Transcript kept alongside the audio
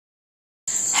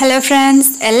Hello friends,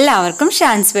 എല്ലാവർക്കും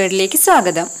ഷാൻസ് വേർഡിലേക്ക്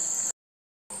സ്വാഗതം.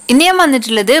 ഇന്ന് ഞാൻ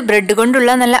വന്നിട്ടുള്ളത് ബ്രെഡ്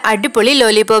കൊണ്ടുള്ള നല്ല അടിപൊളി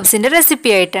ലോലിപോപ്സിന്റെ റെസിപ്പി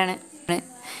ആയിട്ടാണ്.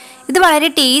 ഇത് വളരെ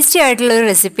ടേസ്റ്റി ആയിട്ടുള്ള ഒരു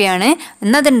റെസിപ്പിയാണ്.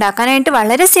 അത് ഉണ്ടാക്കാനായിട്ട്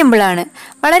വളരെ സിമ്പിൾ ആണ്.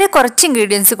 വളരെ കുറച്ച്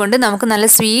ഇൻഗ്രീഡിയൻസ് കൊണ്ട് നമുക്ക് നല്ല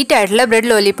സ്വീറ്റ് ആയിട്ടുള്ള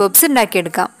ബ്രെഡ് ലോലിപോപ്സ്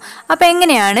ഉണ്ടാക്കിയെടുക്കാം. അപ്പോൾ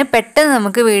എങ്ങനെയാണ് പെട്ടെന്ന്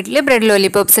നമുക്ക് വീട്ടിൽ ബ്രെഡ്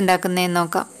ലോലിപോപ്സ് ഉണ്ടാക്കുന്നതെന്ന്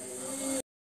നോക്കാം.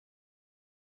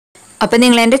 അപ്പോൾ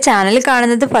നിങ്ങൾ എൻ്റെ ചാനൽ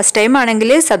കാണുന്നത് ഫസ്റ്റ് ടൈം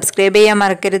ആണെങ്കിൽ സബ്സ്ക്രൈബ് ചെയ്യാൻ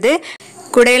മറക്കരുത്.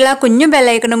 കൂടെയുള്ള കുഞ്ഞു ബെൽ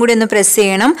ഐക്കണും കൂടി ഒന്ന് പ്രസ്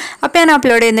ചെയ്യണം. അപ്പോൾ ഞാൻ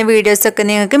അപ്ലോഡ് ചെയ്യുന്ന വീഡിയോസൊക്കെ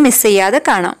നിങ്ങൾക്ക് മിസ് ചെയ്യാതെ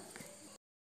കാണാം.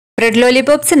 ബ്രെഡ്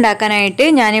ലോലിപോപ്സ് ഉണ്ടാക്കാനായിട്ട്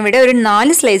ഞാനിവിടെ ഒരു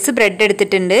 4 സ്ലൈസ് ബ്രെഡ്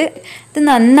എടുത്തിട്ടുണ്ട്. ഇത്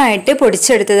നന്നായിട്ട്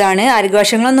പൊടിച്ചെടുത്തതാണ്.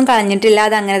 അരികോശങ്ങളൊന്നും കളഞ്ഞിട്ടില്ല,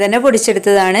 അത് അങ്ങനെ തന്നെ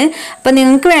പൊടിച്ചെടുത്തതാണ്. അപ്പോൾ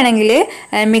നിങ്ങൾക്ക് വേണമെങ്കിൽ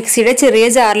മിക്സിയുടെ ചെറിയ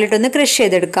ജാറിലിട്ടൊന്ന് ക്രഷ്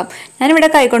ചെയ്തെടുക്കാം. ഞാനിവിടെ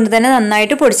കൈകൊണ്ട് തന്നെ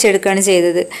നന്നായിട്ട് പൊടിച്ചെടുക്കുകയാണ്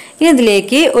ചെയ്തത്. ഇനി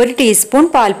ഇതിലേക്ക് 1 ടീസ്പൂൺ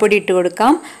പാൽപ്പൊടി ഇട്ട്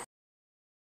കൊടുക്കാം.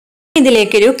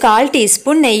 ഇതിലേക്കൊരു 1/4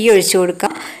 ടീസ്പൂൺ നെയ്യ് ഒഴിച്ചു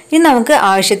കൊടുക്കാം. ഇനി നമുക്ക്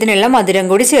ആവശ്യത്തിനുള്ള മധുരം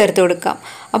കൂടി ചേർത്ത് കൊടുക്കാം.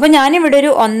 അപ്പോൾ ഞാനിവിടെ ഒരു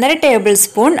 1.5 ടേബിൾ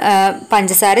സ്പൂൺ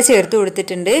പഞ്ചസാര ചേർത്ത്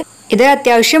കൊടുത്തിട്ടുണ്ട്. ഇത്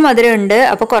അത്യാവശ്യം മധുരമുണ്ട്,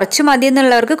 അപ്പോൾ കുറച്ച് മതി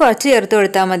എന്നുള്ളവർക്ക് കുറച്ച് ചേർത്ത്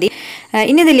കൊടുത്താൽ മതി.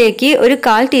 ഇനി ഇതിലേക്ക് ഒരു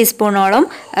 1/4 ടീസ്പൂണോളം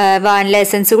വാനില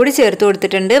എസൻസ് കൂടി ചേർത്ത്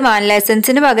കൊടുത്തിട്ടുണ്ട്. വാനില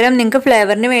എസൻസിന് പകരം നിങ്ങൾക്ക്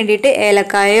ഫ്ലേവറിന് വേണ്ടിയിട്ട്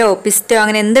ഏലക്കായോ പിസ്റ്റോ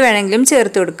അങ്ങനെ എന്ത് വേണമെങ്കിലും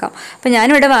ചേർത്ത് കൊടുക്കാം. അപ്പോൾ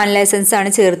ഞാനിവിടെ വാനില എസൻസ്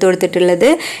ആണ് ചേർത്ത് കൊടുത്തിട്ടുള്ളത്.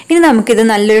 ഇനി നമുക്കിത്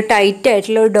നല്ലൊരു ടൈറ്റ്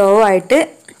ആയിട്ടുള്ള ഡോ ആയിട്ട്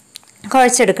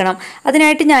കുഴച്ചെടുക്കണം.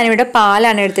 അതിനായിട്ട് ഞാനിവിടെ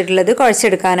പാലാണ് എടുത്തിട്ടുള്ളത്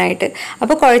കുഴച്ചെടുക്കാനായിട്ട്.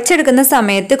 അപ്പോൾ കുഴച്ചെടുക്കുന്ന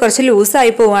സമയത്ത് കുറച്ച്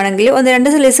ലൂസായി പോവുകയാണെങ്കിൽ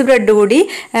 1-2 സ്ലൈസ് ബ്രെഡ് കൂടി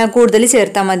കൂടുതൽ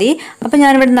ചേർത്താൽ മതി. അപ്പോൾ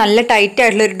ഞാനിവിടെ നല്ല ടൈറ്റ്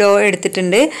ആയിട്ടുള്ളൊരു ഡോ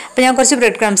എടുത്തിട്ടുണ്ട്. അപ്പോൾ ഞാൻ കുറച്ച്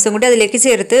ബ്രെഡ് ക്രംസും കൂടി അതിലേക്ക്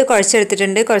ചേർത്ത്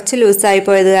കുഴച്ചെടുത്തിട്ടുണ്ട്, കുറച്ച് ലൂസായി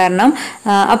പോയത് കാരണം.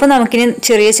 അപ്പോൾ നമുക്കിനി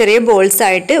ചെറിയ ചെറിയ ബോൾസ്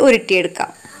ആയിട്ട് ഉരുട്ടിയെടുക്കാം.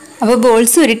 അപ്പോൾ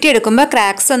ബോൾസ് ഉരുട്ടിയെടുക്കുമ്പോൾ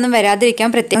ക്രാക്സ് ഒന്നും വരാതിരിക്കാൻ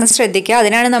പ്രത്യേകം ശ്രദ്ധിക്കുക.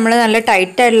 അതിനാണ് നമ്മൾ നല്ല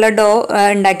ടൈറ്റ് ആയിട്ടുള്ള ഡോ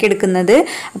ഉണ്ടാക്കിയെടുക്കുന്നത്.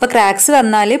 അപ്പോൾ ക്രാക്സ്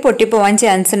വന്നാൽ പൊട്ടിപ്പോവാൻ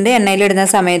ചാൻസ് ഉണ്ട് എണ്ണയിലിടുന്ന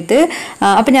സമയത്ത്.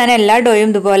 അപ്പോൾ ഞാൻ എല്ലാ ഡോയും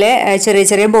ഇതുപോലെ ചെറിയ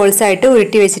ചെറിയ ബോൾസ് ആയിട്ട്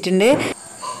ഉരുട്ടി വെച്ചിട്ടുണ്ട്.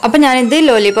 അപ്പോൾ ഞാനിത്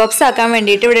ലോലിപോപ്സ് ആക്കാൻ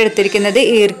വേണ്ടിയിട്ട് ഇവിടെ എടുത്തിരിക്കുന്നത്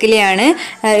ഈർക്കിലിയാണ്.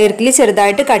 ഈർക്കിലി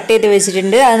ചെറുതായിട്ട് കട്ട് ചെയ്ത്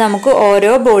വെച്ചിട്ടുണ്ട്. അത് നമുക്ക്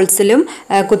ഓരോ ബോൾസിലും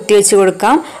കുത്തി വെച്ച്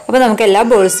കൊടുക്കാം. അപ്പോൾ നമുക്ക് എല്ലാ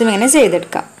ബോൾസും ഇങ്ങനെ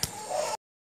ചെയ്തെടുക്കാം.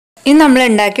 ഇനി നമ്മൾ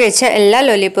ഉണ്ടാക്കി വെച്ച എല്ലാ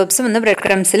ലോലിപോപ്സും ഒന്ന് ബ്രെഡ്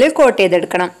ക്രംസിൽ കോട്ട്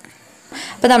ചെയ്തെടുക്കണം.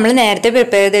 അപ്പോൾ നമ്മൾ നേരത്തെ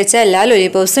പ്രിപ്പയർ ചെയ്ത് വെച്ച എല്ലാ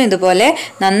ലോലിപോപ്സും ഇതുപോലെ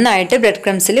നന്നായിട്ട് ബ്രെഡ്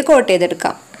ക്രംസിൽ കോട്ട്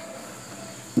ചെയ്തെടുക്കാം.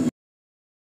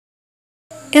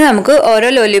 ഇനി നമുക്ക്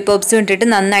ഓരോ ലോലിപോപ്സും ഇട്ടിട്ട്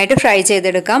നന്നായിട്ട് ഫ്രൈ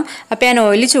ചെയ്തെടുക്കാം. അപ്പോൾ ഞാൻ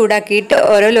ഓയിൽ ചൂടാക്കിയിട്ട്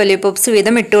ഓരോ ലോലിപോപ്സ്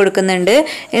വീതം ഇട്ട് കൊടുക്കുന്നുണ്ട്.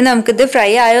 ഇനി നമുക്കിത്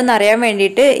ഫ്രൈ ആയോ എന്ന് അറിയാൻ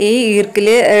വേണ്ടിയിട്ട് ഈ ഈർക്കിൽ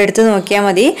എടുത്ത് നോക്കിയാൽ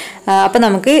മതി. അപ്പോൾ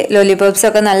നമുക്ക്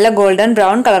ലോലിപോപ്സൊക്കെ നല്ല ഗോൾഡൻ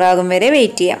ബ്രൗൺ കളറാകും വരെ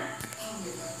വെയിറ്റ് ചെയ്യാം.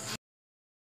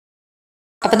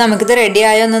 അപ്പോൾ നമുക്കിത് റെഡി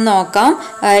ആയോ എന്ന് നോക്കാം.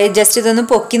 ജസ്റ്റ് ഇതൊന്ന്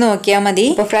പൊക്കി നോക്കിയാൽ മതി.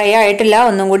 ഇപ്പോൾ ഫ്രൈ ആയിട്ടില്ല,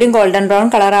 ഒന്നും കൂടി ഗോൾഡൻ ബ്രൗൺ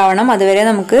കളർ ആവണം. അതുവരെ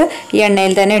നമുക്ക് ഈ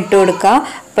എണ്ണയിൽ തന്നെ ഇട്ട് കൊടുക്കാം.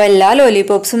 അപ്പോൾ എല്ലാ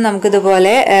ലോലിപോപ്സും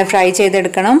നമുക്കിതുപോലെ ഫ്രൈ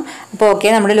ചെയ്തെടുക്കണം. അപ്പോൾ ഓക്കെ,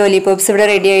 നമ്മുടെ ലോലിപോപ്സ് ഇവിടെ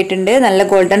റെഡി ആയിട്ടുണ്ട്. നല്ല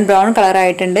ഗോൾഡൻ ബ്രൗൺ കളർ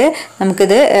ആയിട്ടുണ്ട്.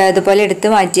 നമുക്കിത് ഇതുപോലെ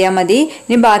എടുത്ത് മാറ്റിയാൽ മതി.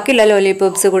 ഇനി ബാക്കിയുള്ള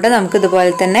ലോലിപോപ്സ് കൂടെ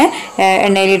നമുക്കിതുപോലെ തന്നെ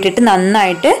എണ്ണയിലിട്ടിട്ട്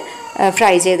നന്നായിട്ട്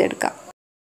ഫ്രൈ ചെയ്തെടുക്കാം.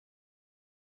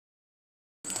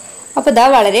 അപ്പോൾ ഇതാ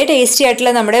വളരെ ടേസ്റ്റി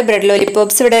ആയിട്ടുള്ള നമ്മുടെ ബ്രെഡ്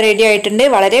ലോലിപോപ്സ് ഇവിടെ റെഡി ആയിട്ടുണ്ട്.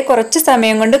 വളരെ കുറച്ച്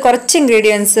സമയം കൊണ്ട് കുറച്ച്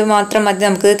ഇൻഗ്രീഡിയൻസ് മാത്രം മതി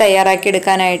നമുക്കിത് തയ്യാറാക്കി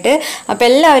എടുക്കാനായിട്ട്. അപ്പോൾ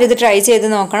എല്ലാവരും ഇത് ട്രൈ ചെയ്ത്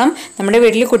നോക്കണം. നമ്മുടെ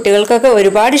വീട്ടിൽ കുട്ടികൾക്കൊക്കെ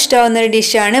ഒരുപാട് ഇഷ്ടമാവുന്ന ഒരു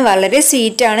ഡിഷാണ്. വളരെ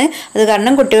സ്വീറ്റാണ്, അത്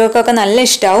കാരണം കുട്ടികൾക്കൊക്കെ നല്ല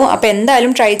ഇഷ്ടമാവും. അപ്പോൾ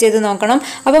എന്തായാലും ട്രൈ ചെയ്ത് നോക്കണം.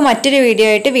 അപ്പോൾ മറ്റൊരു വീഡിയോ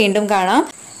ആയിട്ട് വീണ്ടും കാണാം.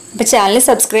 അപ്പോൾ ചാനൽ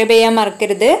സബ്സ്ക്രൈബ് ചെയ്യാൻ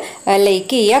മറക്കരുത്.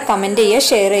 ലൈക്ക് ചെയ്യുക, കമൻറ്റ് ചെയ്യുക,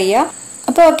 ഷെയർ ചെയ്യുക.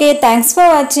 അപ്പോൾ ഓക്കെ, താങ്ക്സ് ഫോർ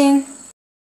വാച്ചിങ്.